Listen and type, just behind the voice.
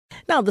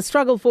Now, the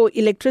struggle for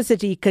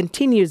electricity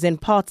continues in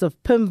parts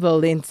of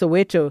Pimville in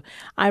Soweto.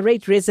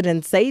 Irate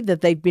residents say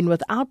that they've been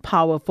without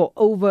power for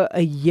over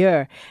a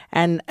year,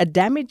 and a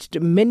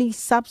damaged mini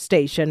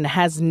substation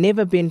has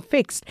never been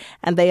fixed,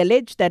 and they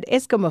allege that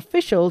Eskom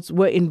officials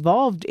were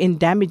involved in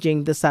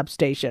damaging the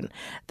substation.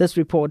 This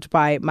report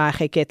by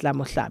Maheketla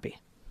Mohlabi.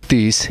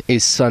 This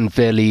is Sun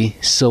Valley,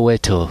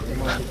 Soweto,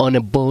 on a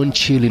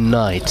bone-chilling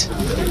night,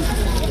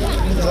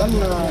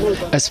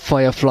 as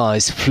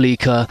fireflies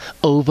flicker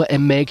over a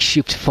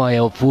makeshift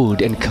fire of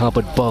wood and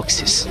cardboard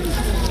boxes.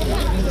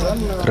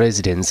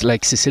 Residents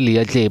like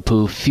Cecilia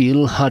Dlepu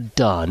feel hard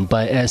done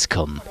by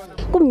Eskom.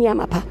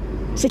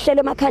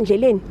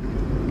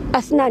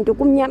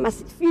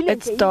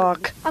 It's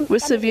dark. We're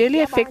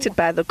severely affected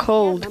by the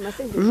cold.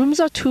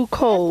 Rooms are too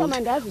cold.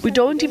 We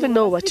don't even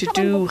know what to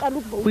do.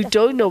 We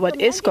don't know what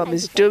Eskom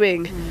is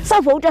doing.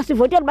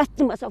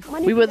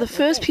 We were the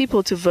first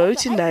people to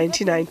vote in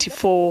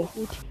 1994.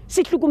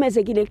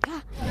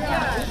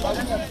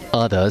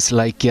 Others,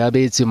 like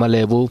Gyabetsu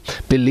Malebu,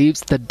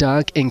 believes the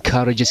dark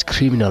encourages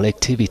criminal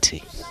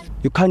activity.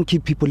 You can't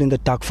keep people in the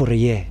dark for a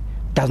year.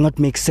 Does not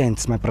make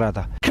sense, my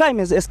brother. Crime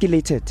has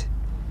escalated.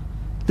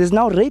 There's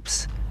now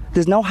rapes,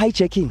 there's now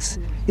hijackings.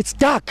 It's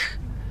dark.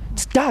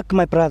 It's dark,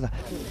 my brother.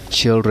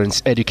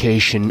 Children's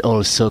education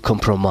also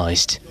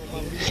compromised.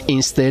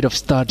 Instead of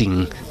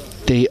studying,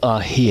 they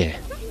are here,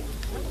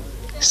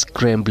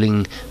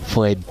 scrambling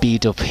for a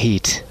bit of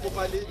heat.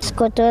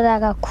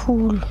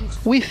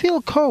 We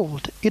feel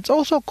cold. It's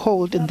also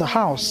cold in the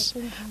house.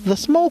 The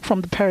smoke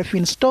from the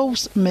paraffin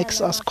stoves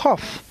makes us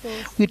cough.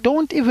 We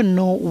don't even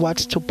know what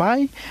to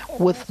buy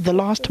with the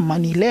last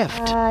money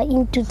left. 1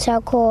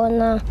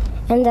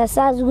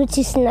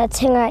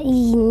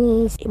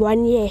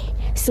 year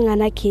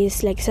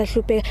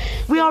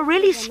we are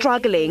really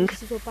struggling.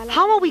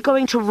 How are we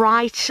going to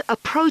write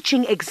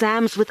approaching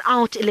exams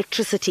without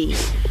electricity?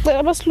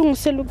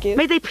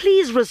 May they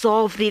please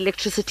resolve the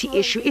electricity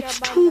issue. It's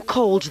too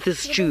cold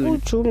this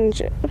June.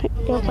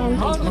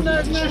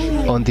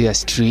 On their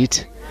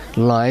street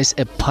lies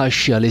a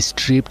partially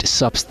stripped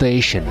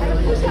substation.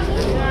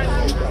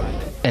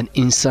 An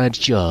inside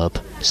job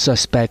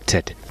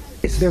suspected.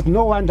 There's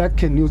no one that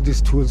can use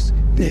these tools,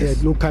 the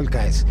local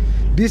guys.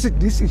 This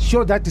is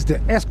sure that is the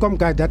Eskom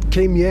guy that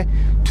came here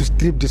to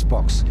strip this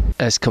box.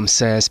 Eskom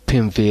says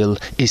Pimville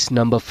is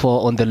number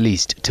 4 on the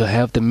list to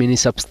have the mini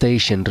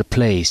substation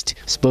replaced.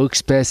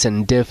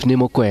 Spokesperson Daphne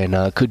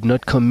Mokoena could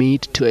not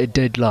commit to a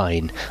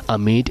deadline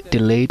amid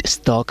delayed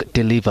stock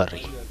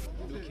delivery.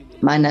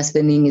 My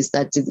understanding is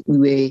that we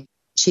were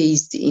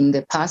chased in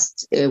the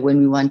past when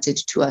we wanted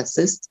to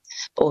assist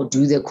or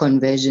do the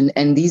conversion,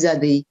 and these are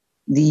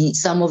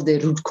some of the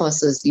root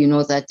causes,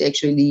 that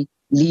actually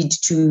lead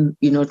to,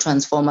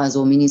 transformers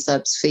or mini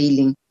subs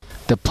failing.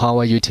 The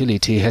power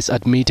utility has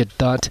admitted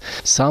that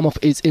some of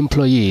its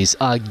employees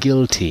are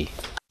guilty.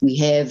 We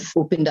have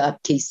opened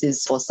up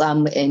cases for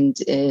some and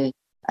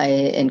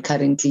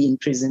currently in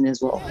prison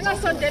as well.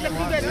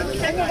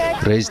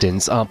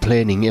 Residents are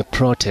planning a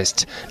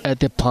protest at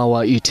the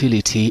power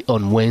utility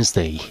on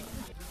Wednesday.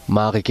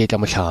 Maheketla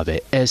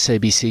Mohlabi,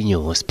 SABC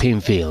News,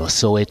 Pimville,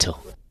 Soweto.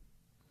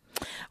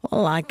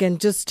 Well, I can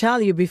just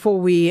tell you before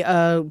we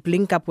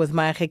link up with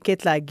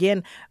Maheketla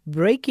again,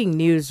 breaking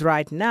news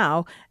right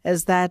now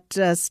is that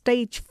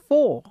stage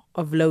 4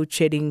 of load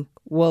shedding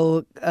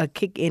will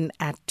kick in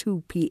at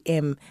 2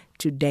 p.m.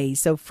 today.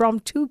 So from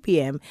 2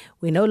 p.m.,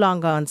 we're no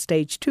longer on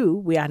stage 2.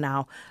 We are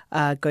now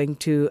going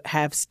to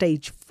have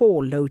stage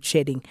 4 load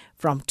shedding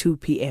from 2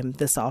 p.m.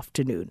 this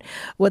afternoon.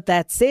 With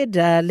that said,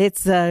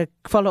 let's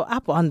follow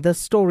up on the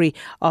story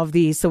of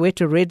the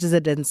Soweto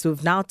residents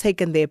who've now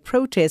taken their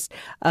protest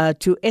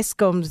to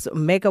Eskom's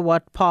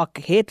Megawatt Park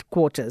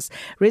headquarters.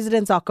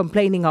 Residents are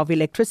complaining of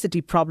electricity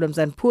problems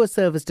and poor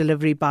service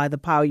delivery by the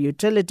power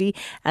utility,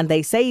 and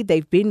they say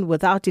they've been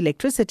without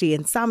electricity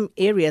in some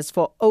areas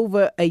for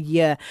over a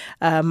year.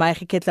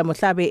 Maheketla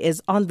Mohlabi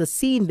is on the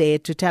scene there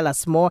to tell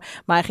us more.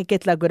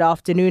 Maheketla, good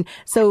afternoon.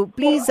 So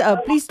please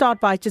start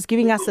by just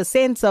giving us a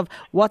sense of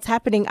what's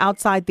happening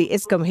outside the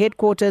Eskom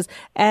headquarters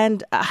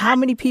and how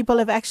many people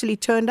have actually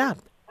turned up.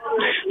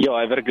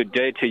 A very good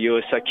day to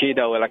you,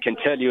 Sakida. Well, I can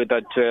tell you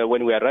that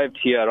when we arrived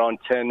here around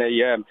 10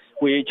 a.m.,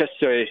 we just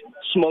saw a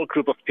small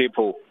group of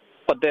people.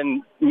 But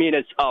then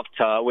minutes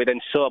after, we then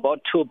saw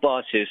about 2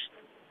 buses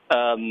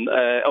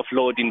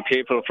offloading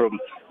people from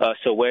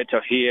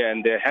Soweto here,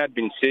 and they had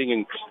been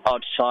singing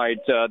outside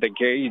the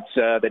gates,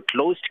 the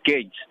closed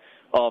gates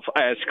of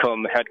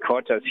Eskom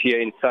headquarters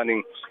here in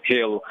Sunning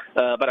Hill.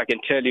 But I can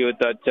tell you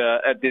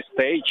that at this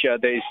stage,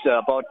 there is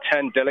about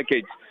 10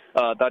 delegates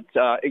that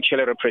are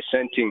actually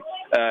representing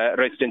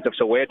residents of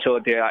Soweto.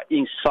 They are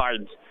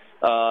inside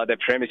the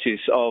premises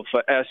of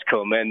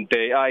Eskom, and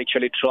they are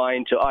actually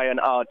trying to iron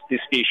out these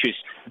issues.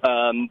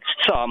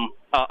 Some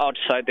are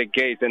outside the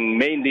gate, and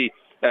mainly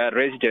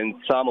residents,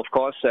 some, of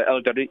course,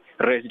 elderly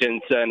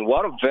residents. And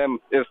one of them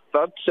is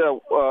that,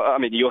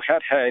 you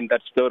had her in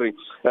that story,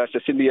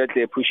 Cecilia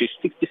Dlepu. She's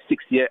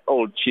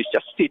 66-year-old. She's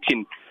just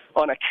sitting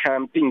on a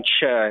camping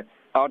chair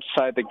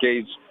outside the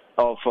gates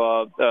of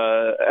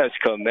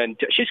Eskom, and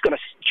she's going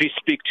to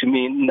speak to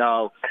me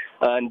now.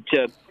 And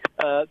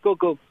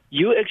Gogo,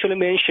 you actually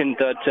mentioned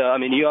that,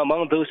 you're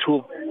among those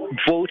who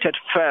voted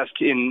first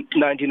in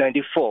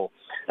 1994,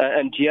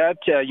 and yet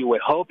you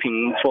were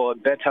hoping for a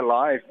better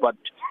life, but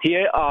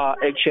here are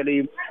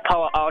actually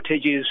power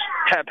outages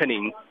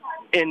happening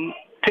in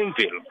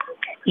Pimville.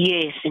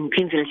 Yes, in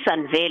Pimville,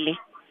 Sun Valley.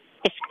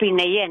 It's been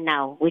a year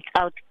now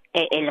without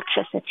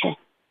electricity.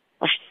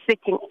 We're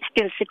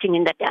still sitting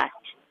in the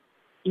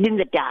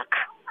dark.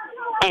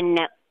 And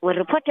we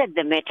reported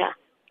the matter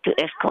to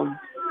Eskom.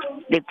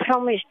 They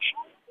promised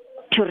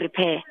to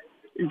repair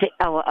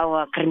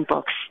our green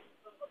box,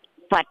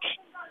 but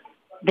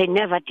they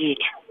never did.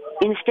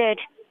 Instead,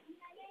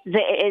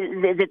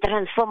 the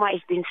transformer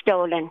has been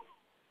stolen.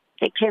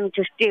 They came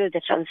to steal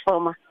the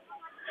transformer,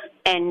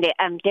 and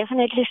I'm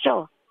definitely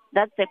sure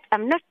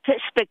I'm not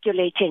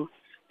speculating.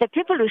 The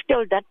people who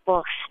stole that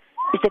box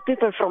is the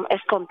people from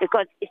Eskom,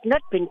 because it's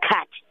not been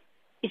cut.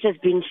 It has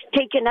been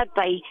taken out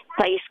by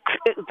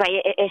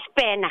a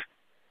spanner.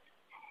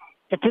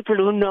 The people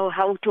who know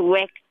how to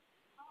work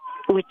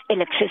with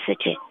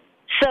electricity.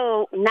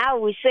 So now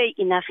we say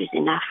enough is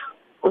enough.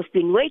 We've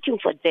been waiting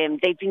for them.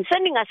 They've been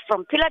sending us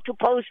from pillar to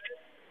post,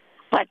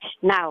 but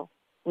now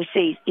we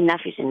say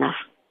enough is enough.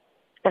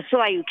 That's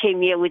why you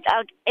came here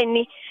without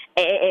any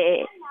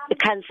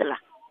councillor.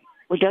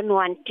 We don't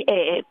want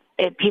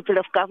people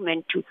of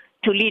government to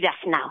lead us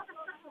now.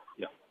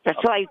 Yeah.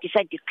 That's why you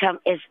decided to come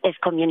as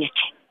community.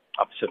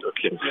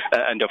 Absolutely.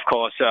 And of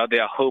course, they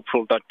are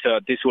hopeful that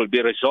this will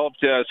be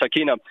resolved.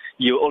 Sakina,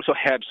 you also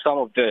had some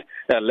of the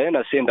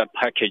learners in that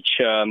package.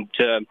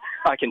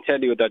 I can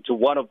tell you that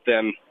one of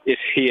them is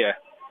here,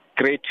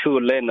 grade 2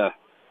 learner,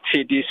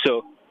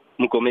 Tidiso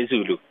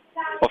Mugomezulu.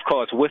 Of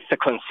course, with the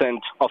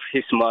consent of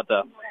his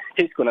mother,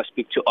 he's going to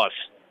speak to us.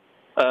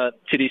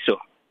 Tidiso,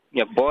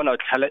 ngiyakubona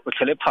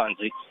uhlale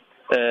phansi.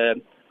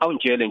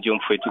 Awungitshele nje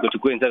mfowethu ukuthi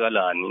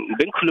kwenzakalani.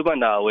 Bengikhuluma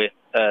nawe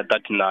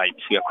that night,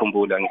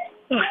 ngiyakhumbula.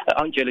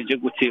 Awungitshele nje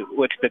ukuthi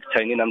u-expect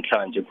yini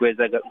namhlanje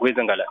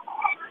kwenzakalani.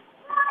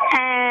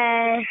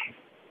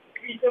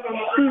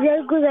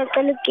 Size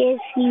kuzaqala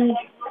ugesi.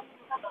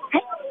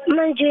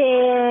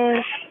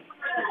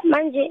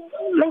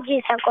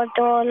 Manje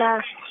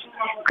sakotola.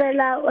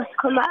 Cela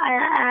usikhomba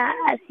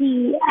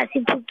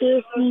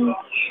asipugesi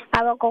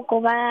abagogo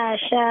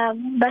bayasha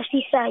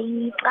bashisa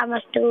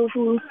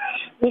iqamastofu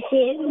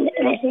bese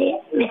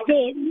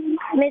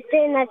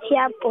nathi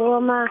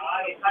yabhoma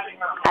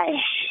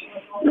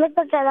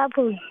mephatha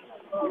lapho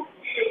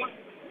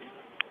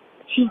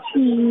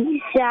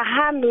sithi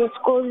siyahamba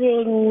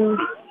esikolweni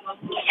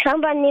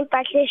sihamba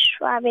nempahla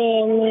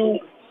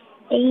eshwabene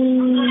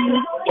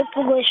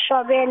ephuko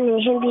eshwabene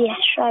ihembe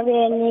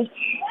yeshwabene.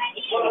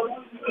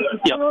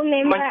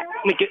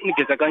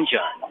 Nigeza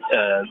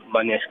kanjani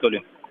manje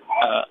esikolweni?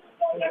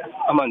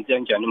 Amanzi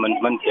kanjani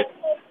manje?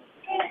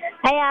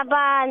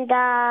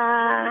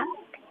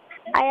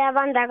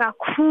 Ayabanda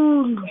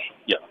kakhulu.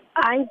 Yeah.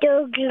 Anto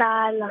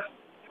yokulala.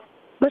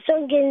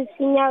 Musongenisa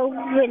inyawo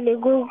kuvele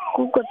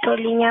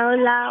kugodola inyawo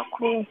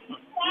lakho.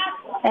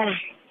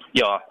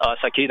 Yeah,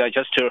 Sakina,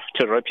 just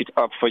to wrap it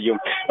up for you,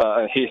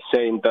 he's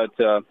saying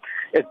that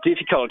it's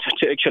difficult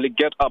to actually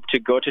get up to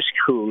go to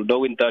school,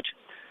 knowing that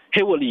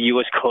he will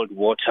use cold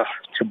water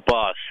to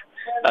bath.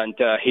 And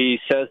he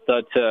says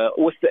that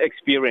with the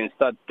experience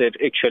that they've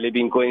actually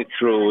been going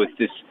through with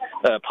these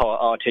power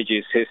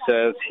outages, he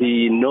says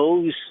he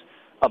knows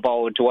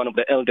about one of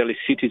the elderly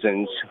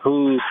citizens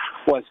who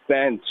was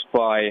burnt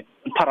by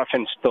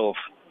paraffin stove.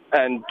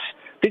 And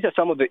these are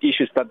some of the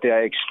issues that they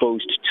are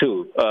exposed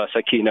to,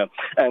 Sakina.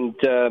 And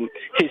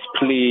his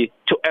plea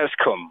to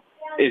Eskom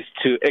is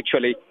to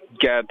actually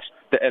get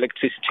the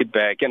electricity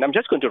back. And I'm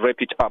just going to wrap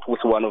it up with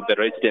one of the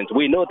residents.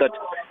 We know that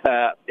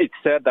it's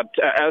said that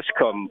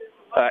Eskom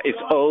is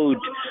owed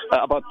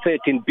about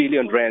 13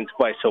 billion rands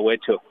by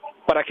Soweto.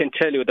 But I can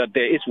tell you that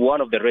there is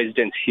one of the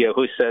residents here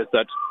who says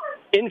that,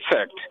 in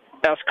fact,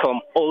 Eskom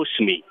owes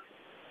me.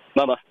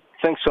 Mama,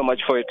 thanks so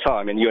much for your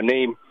time. And your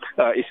name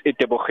is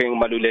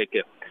Iteboheng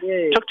Maluleke.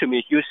 Yes. Talk to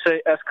me. You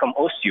say Eskom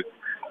owes you.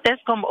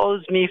 Eskom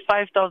owes me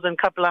 5,000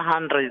 couple of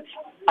hundreds.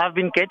 I've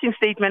been getting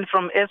statements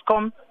from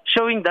Eskom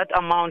showing that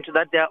amount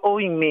that they are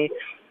owing me.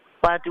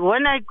 But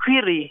when I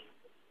query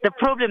the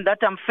problem that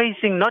I'm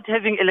facing, not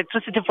having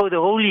electricity for the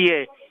whole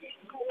year,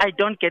 I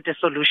don't get a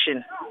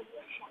solution.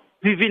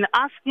 We've been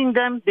asking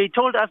them. They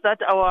told us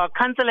that our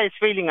councillor is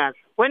failing us.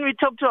 When we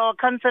talked to our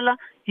councillor,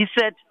 he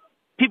said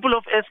people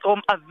of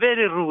Eskom are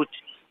very rude.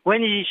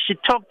 When she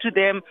talked to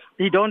them,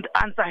 they don't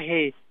answer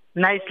her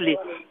nicely.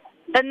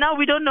 And now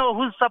we don't know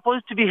who's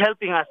supposed to be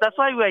helping us. That's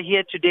why we are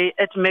here today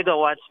at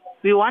Megawatt.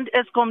 We want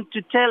Eskom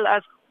to tell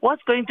us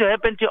what's going to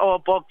happen to our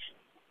box,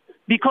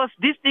 because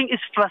this thing is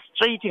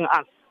frustrating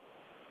us.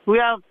 We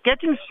are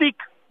getting sick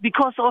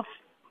because of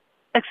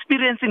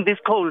experiencing this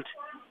cold.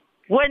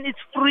 When it's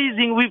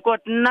freezing, we've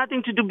got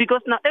nothing to do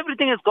because now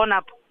everything has gone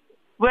up.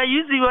 We're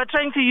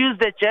trying to use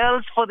the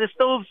gels for the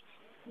stoves.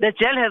 The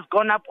gel has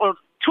gone up. 2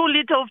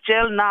 liters of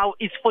gel now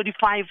is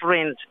 45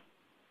 rand.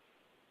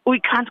 We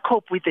can't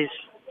cope with this.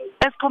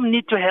 Eskom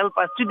need to help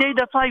us. Today,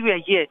 that's why we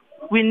are here.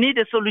 We need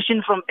a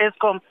solution from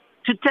Eskom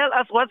to tell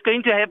us what's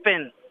going to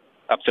happen.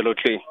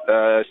 Absolutely.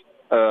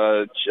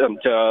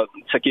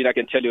 Sakina, I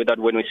can tell you that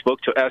when we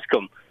spoke to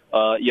Eskom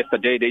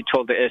yesterday, they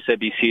told the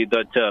SABC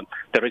that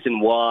the reason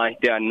why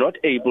they are not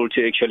able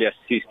to actually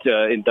assist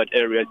in that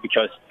area is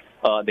because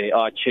they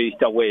are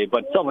chased away.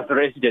 But some of the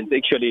residents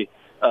actually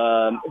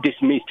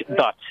dismissed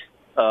that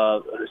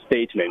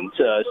statement,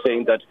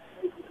 saying that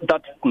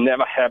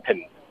never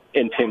happened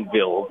in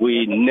Pimville.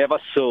 We never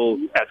saw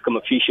Eskom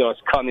officials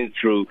coming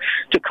through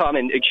to come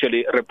and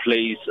actually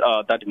replace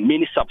that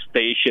mini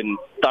substation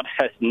that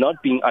has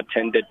not been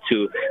attended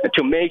to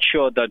make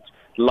sure that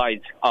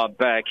lights are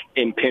back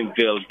in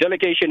Pimville.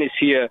 Delegation is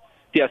here.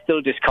 They are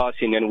still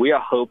discussing, and we are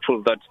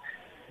hopeful that,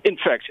 in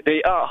fact,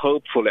 they are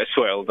hopeful as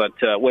well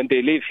that when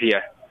they leave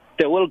here,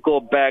 they will go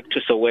back to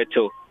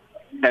Soweto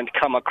and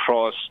come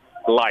across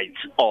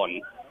lights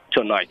on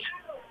tonight.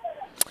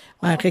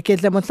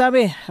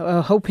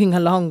 Hoping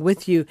along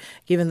with you,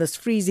 given this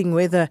freezing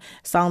weather,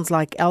 sounds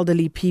like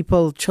elderly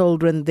people,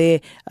 children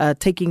there,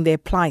 taking their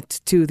plight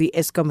to the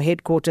Eskom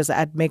headquarters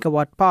at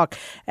Megawatt Park.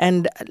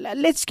 And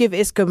let's give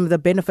Eskom the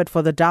benefit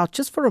for the doubt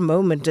just for a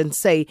moment and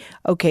say,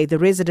 okay, the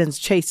residents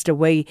chased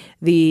away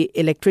the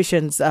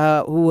electricians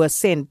who were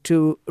sent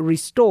to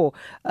restore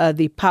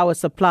the power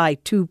supply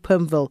to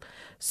Pimville.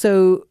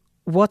 So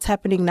what's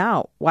happening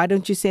now? Why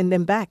don't you send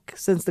them back,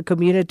 since the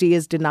community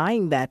is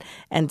denying that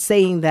and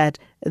saying that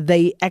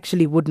they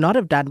actually would not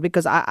have done?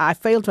 Because I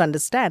fail to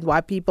understand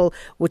why people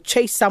would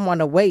chase someone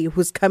away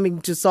who's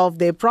coming to solve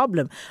their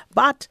problem.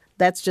 But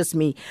that's just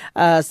me.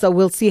 So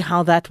we'll see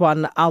how that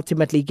one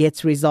ultimately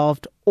gets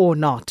resolved or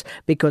not,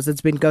 because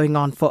it's been going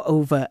on for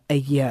over a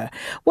year.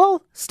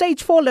 Well,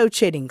 stage 4 load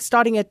shedding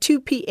starting at 2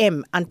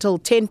 p.m. until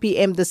 10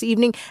 p.m. this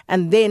evening,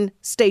 and then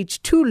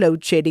stage 2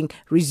 load shedding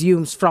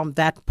resumes from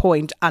that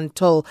point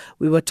until,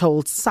 we were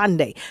told,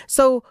 Sunday.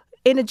 So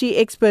energy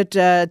expert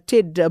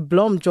Ted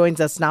Blom joins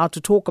us now to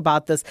talk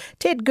about this.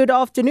 Ted, good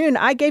afternoon.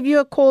 I gave you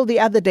a call the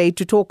other day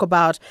to talk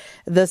about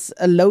this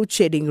load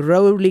shedding,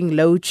 rolling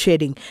load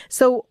shedding.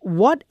 So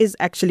what is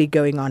actually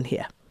going on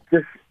here?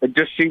 It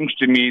just seems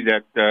to me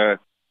that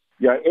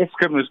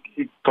Eskom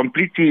has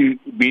completely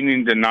been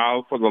in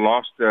denial for the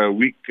last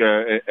week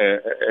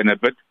and a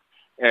bit.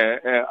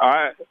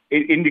 I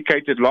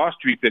indicated last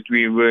week that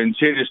we were in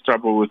serious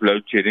trouble with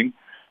load shedding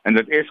and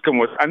that Eskom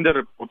was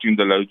underreporting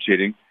the load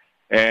shedding.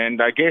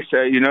 And I guess,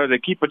 they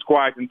keep it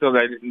quiet until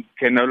they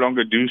can no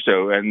longer do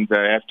so and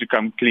have to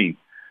come clean.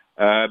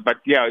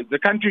 But the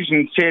country's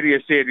in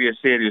serious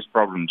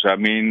problems. I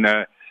mean,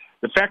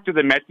 the fact of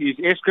the matter is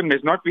Eskom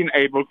has not been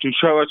able to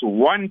show us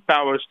one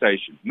power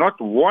station, not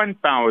one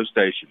power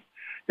station,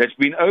 that's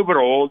been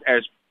overhauled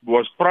as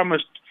was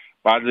promised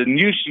by the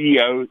new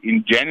CEO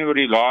in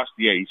January last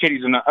year. He said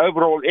he's going to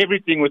overhaul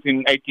everything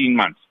within 18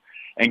 months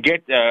and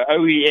get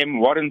OEM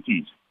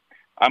warranties.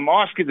 I'm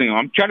asking them,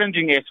 I'm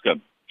challenging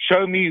Eskom.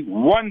 Show me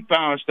one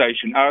power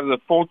station out of the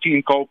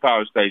 14 coal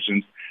power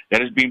stations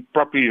that has been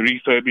properly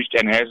refurbished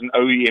and has an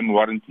OEM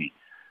warranty.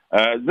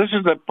 This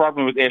is the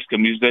problem with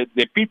Eskom, is that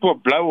the people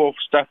blow off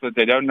stuff that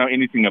they don't know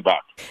anything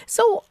about.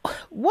 So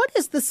what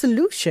is the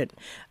solution?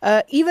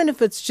 Even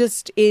if it's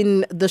just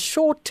in the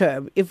short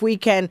term, if we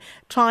can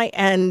try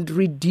and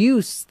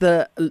reduce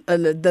the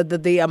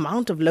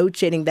amount of load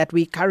shedding that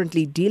we're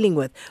currently dealing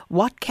with,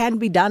 what can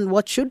be done?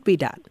 What should be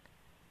done?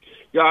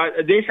 Yeah,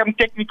 there's some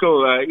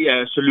technical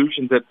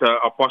solutions that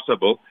are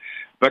possible.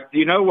 But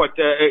you know what?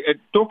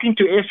 Talking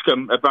to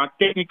Eskom about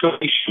technical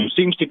issues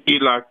seems to be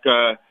like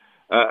a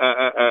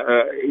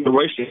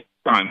waste of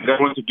time. I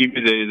don't want to give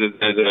you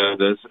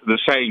the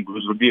saying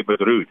because it would be a bit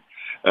rude.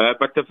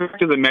 But the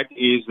fact of the matter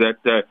is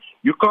that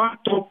you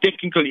can't talk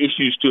technical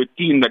issues to a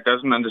team that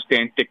doesn't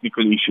understand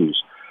technical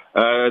issues.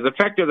 The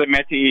fact of the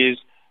matter is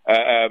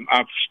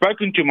I've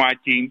spoken to my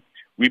team.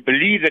 We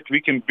believe that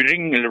we can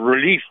bring a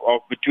relief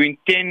of between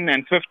 10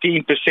 and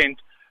 15%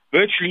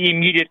 virtually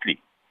immediately.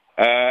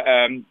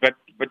 But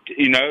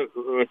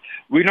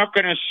we're not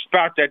going to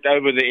spout that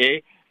over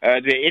the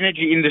air. The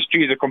energy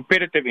industry is a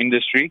competitive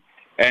industry,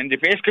 and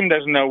if Eskom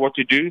doesn't know what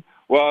to do,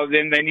 well,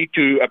 then they need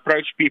to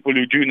approach people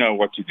who do know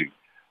what to do.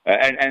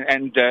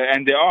 And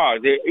there are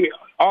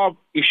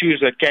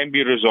issues that can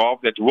be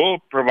resolved that will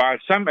provide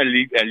some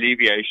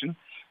alleviation.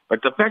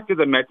 But the fact of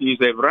the matter is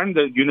they've run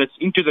the units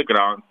into the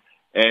ground.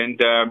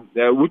 And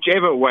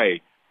whichever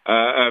way,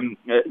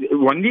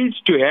 one needs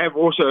to have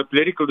also a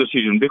political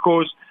decision,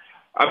 because,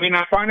 I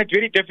find it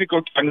very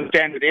difficult to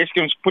understand that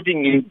Eskom's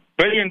putting in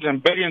billions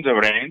and billions of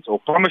rands, or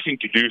promising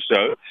to do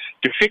so,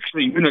 to fix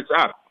the units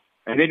up.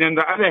 And then on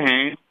the other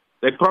hand,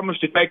 they promise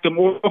to take them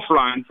all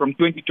offline from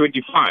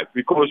 2025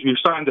 because we've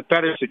signed the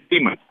Paris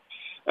Agreement.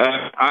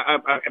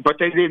 But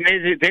then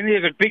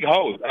there's a big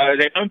hole.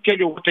 They don't tell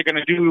you what they're going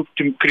to do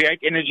to create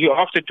energy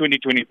after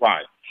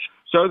 2025.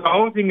 So the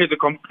whole thing is a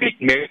complete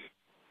mess.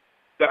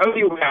 The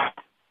only way out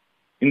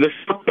in the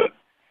short term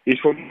is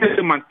for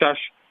Mr.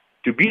 Mantashe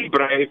to be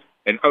brave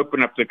and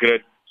open up the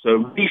grid so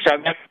we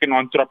South African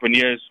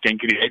entrepreneurs can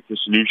create the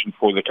solution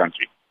for the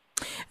country.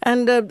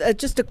 And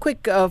just a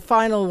quick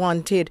final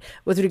one, Ted,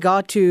 with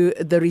regard to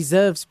the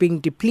reserves being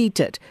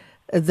depleted.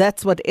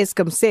 That's what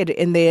Eskom said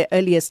in their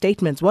earlier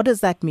statements. What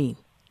does that mean?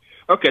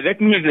 Okay,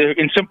 that means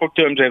in simple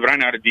terms they've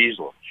run out of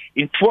diesel.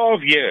 In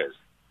 12 years,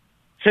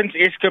 since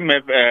Eskom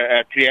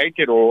have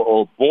created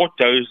or bought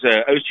those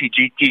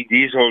OCGT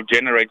diesel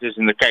generators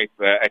in the Cape,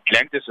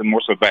 Atlantis and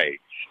Mossel Bay,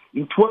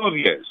 in 12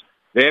 years,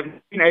 they have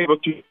been able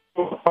to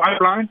put a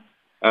pipeline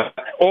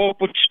or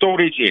put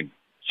storage in.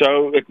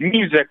 So it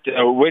means that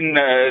when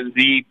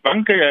the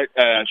bunker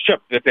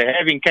ship that they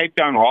have in Cape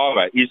Town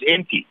Harbour is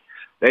empty,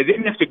 they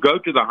then have to go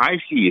to the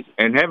high seas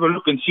and have a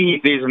look and see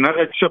if there's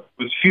another ship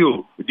with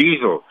fuel,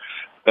 diesel,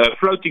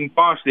 floating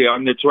past there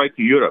on its way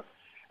to Europe.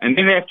 And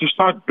then they have to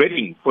start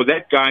bidding for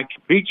that guy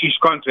to breach his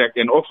contract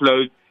and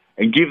offload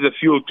and give the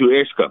fuel to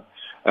Eskom.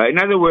 In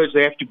other words,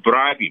 they have to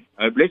bribe him.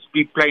 Let's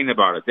be plain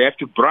about it. They have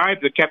to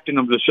bribe the captain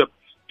of the ship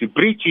to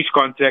breach his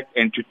contract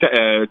and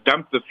to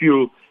dump the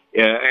fuel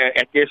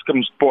at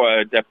Eskom's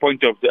the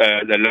point of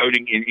the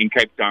loading in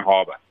Cape Town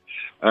Harbour.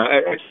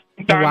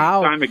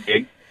 Time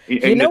again,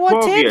 in the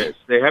 12 years,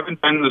 they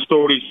haven't done the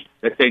storage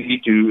that they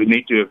need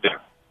to have done.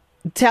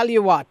 Tell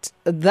you what,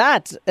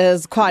 that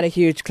is quite a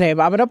huge claim.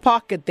 I'm going to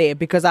park it there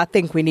because I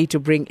think we need to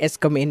bring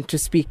Eskom in to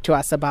speak to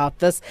us about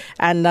this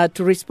and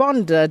to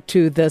respond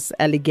to this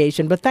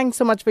allegation. But thanks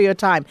so much for your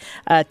time,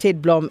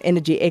 Ted Blom,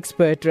 energy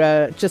expert,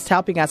 just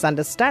helping us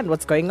understand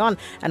what's going on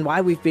and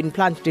why we've been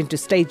plunged into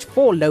stage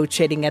 4 load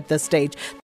shedding at this stage.